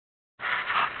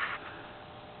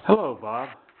Hello, Bob.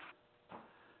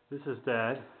 This is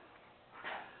Dad,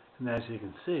 and as you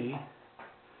can see,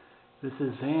 this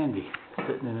is Andy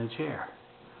sitting in a chair.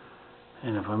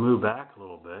 And if I move back a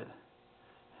little bit,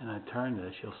 and I turn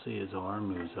this, you'll see his arm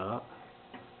moves up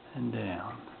and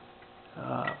down,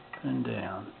 up and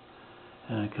down.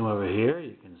 And I come over here,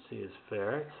 you can see his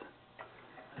ferrets.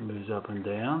 It moves up and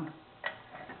down,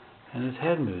 and his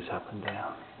head moves up and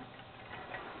down.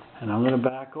 And I'm going to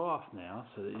back off now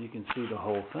so that you can see the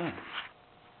whole thing.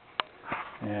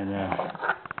 And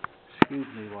excuse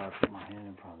me while I put my hand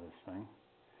in front of this thing.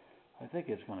 I think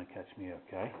it's going to catch me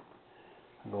okay.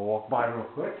 I'm going to walk by real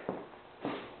quick.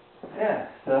 Yeah,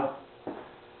 so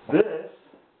this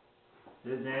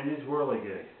is Andy's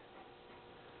Whirlygig.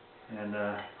 And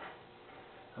I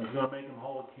was going to make him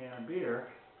hold a can of beer,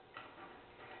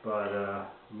 but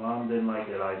Mom didn't like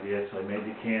that idea, so I made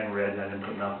the can red and I didn't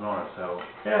put nothing on it. So,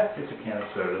 yeah, it's a can of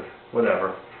soda,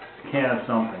 whatever. It's a can of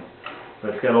something.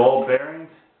 But it's got all bearings.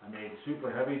 I made super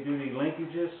heavy duty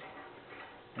linkages.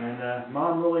 And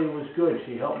Mom really was good.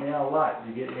 She helped me out a lot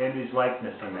to get Andy's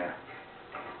likeness in there.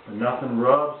 But nothing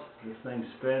rubs. This thing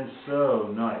spins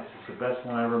so nice. It's the best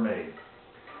one I ever made.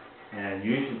 And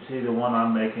you should see the one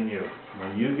I'm making you.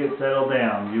 When you get settled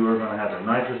down, you are going to have the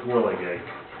nicest Whirlygig.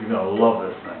 You're going to love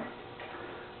this thing.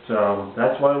 So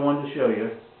that's why I wanted to show you.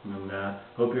 And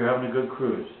hope you're having a good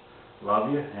cruise.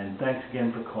 Love you, and thanks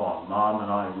again for calling. Mom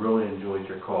and I really enjoyed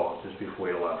your call just before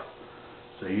you left.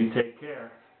 So you take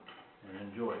care and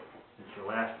enjoy. It's your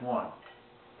last one.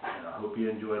 And I hope you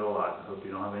enjoy it a lot. I hope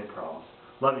you don't have any problems.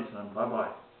 Love you, son. Bye-bye.